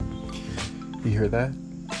You hear that?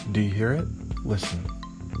 Do you hear it? Listen.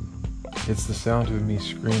 It's the sound of me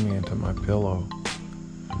screaming into my pillow.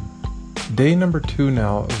 Day number 2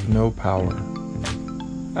 now of no power.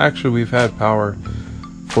 Actually, we've had power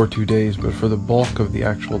for 2 days, but for the bulk of the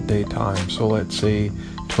actual daytime, so let's say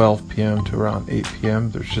 12 p.m. to around 8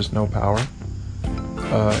 p.m., there's just no power.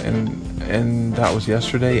 And that was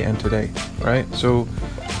yesterday and today, right? So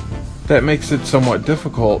that makes it somewhat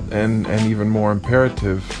difficult and even more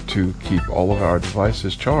imperative to keep all of our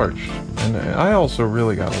devices charged. And I also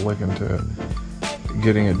really got to look into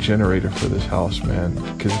getting a generator for this house, man,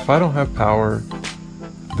 because if I don't have power,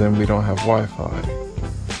 then we don't have Wi-Fi.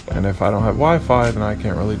 And if I don't have Wi-Fi, then I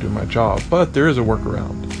can't really do my job. But there is a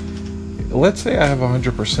workaround. Let's say I have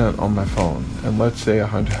 100% on my phone, and let's say I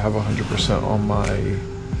have 100%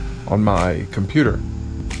 on my computer.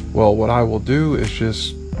 Well, what I will do is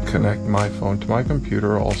just connect my phone to my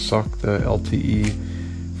computer. I'll suck the LTE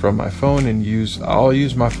from my phone and I'll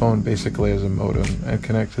use my phone basically as a modem and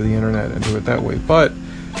connect to the internet and do it that way. But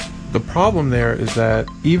the problem there is that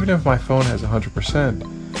even if my phone has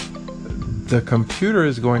 100%, the computer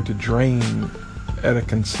is going to drain at a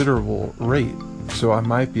considerable rate. So I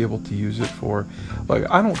might be able to use it for, like,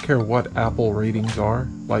 I don't care what Apple ratings are.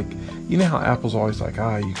 Like, you know how Apple's always like,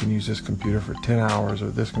 you can use this computer for 10 hours or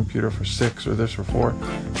this computer for 6 or this for 4.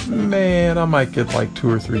 Man, I might get like 2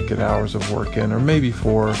 or 3 good hours of work in, or maybe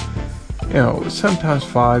 4, sometimes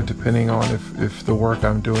 5, depending on if the work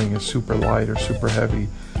I'm doing is super light or super heavy.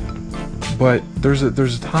 But there's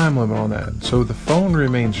a time limit on that. So the phone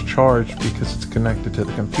remains charged because it's connected to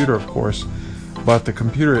the computer, of course. But the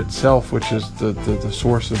computer itself, which is the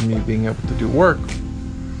source of me being able to do work,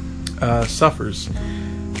 suffers.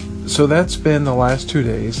 So that's been the last 2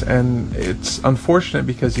 days, and it's unfortunate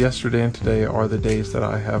because yesterday and today are the days that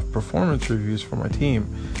I have performance reviews for my team.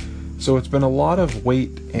 So it's been a lot of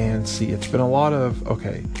wait and see. It's been a lot of,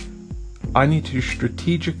 okay, I need to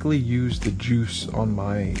strategically use the juice on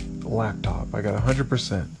my laptop. I got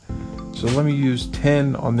 100%. So let me use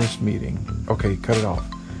 10 on this meeting. Okay, cut it off.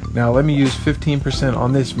 Now let me use 15%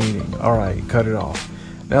 on this meeting. All right, cut it off.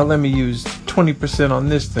 Now let me use 20% on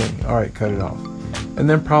this thing. All right, cut it off. And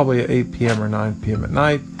then probably at 8 p.m. or 9 p.m. at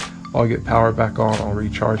night, I'll get power back on. I'll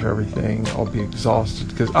recharge everything. I'll be exhausted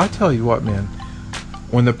because I tell you what, man,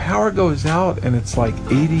 when the power goes out and it's like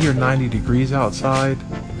 80 or 90 degrees outside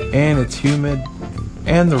and it's humid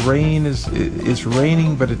and the rain is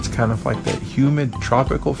raining, but it's kind of like that humid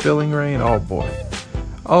tropical feeling rain. Oh boy.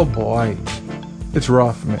 It's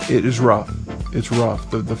rough, man. It is rough. It's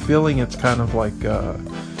rough. The feeling, it's kind of like,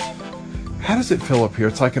 how does it feel up here?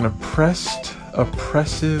 It's like an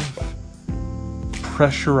oppressive,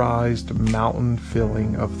 pressurized mountain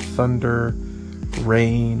feeling of thunder,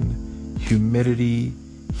 rain, humidity,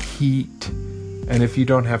 heat. And if you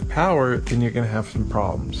don't have power, then you're going to have some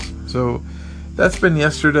problems. So that's been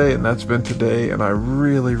yesterday and that's been today. And I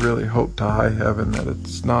really, really hope to high heaven that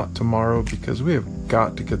it's not tomorrow, because we have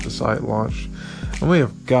got to get the site launched. And we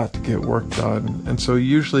have got to get work done. And so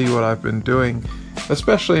usually what I've been doing,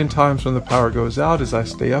 especially in times when the power goes out, is I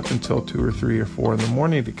stay up until 2 or 3 or 4 in the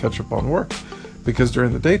morning to catch up on work. Because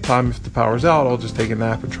during the daytime, if the power's out, I'll just take a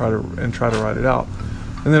nap and try to write it out.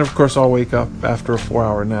 And then of course I'll wake up after a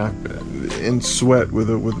 4-hour nap in sweat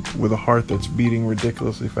with a heart that's beating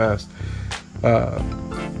ridiculously fast.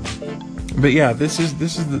 But yeah, this is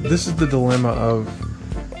the dilemma of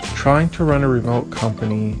trying to run a remote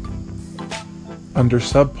company under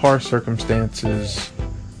subpar circumstances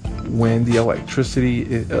when the electricity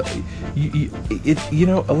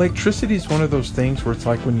electricity is one of those things where it's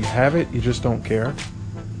like when you have it, you just don't care,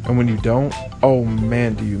 and when you don't, oh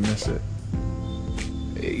man, do you miss it.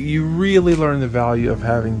 You really learn the value of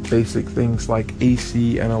having basic things like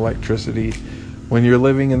AC and electricity when you're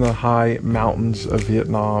living in the high mountains of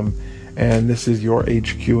Vietnam and this is your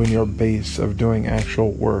HQ and your base of doing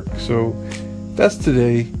actual work. So that's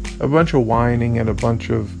today. A bunch of whining and a bunch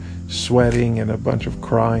of sweating and a bunch of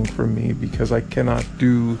crying from me because I cannot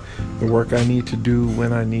do the work I need to do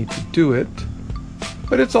when I need to do it.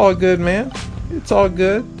 But it's all good, man. It's all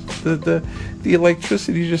good. The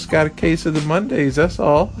electricity just got a case of the Mondays, that's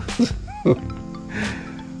all.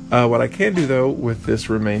 What I can do though with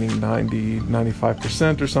this remaining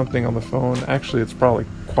 95% or something on the phone, actually it's probably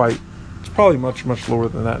much lower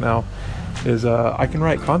than that now, is I can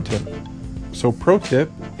write content. So pro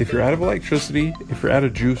tip, if you're out of electricity, if you're out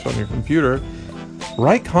of juice on your computer,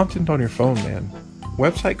 write content on your phone, man.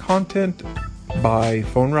 Website content by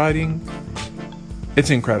phone writing, it's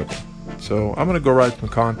incredible. So I'm going to go write some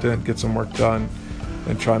content, get some work done,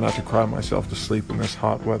 and try not to cry myself to sleep in this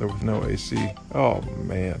hot weather with no AC. Oh,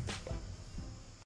 man.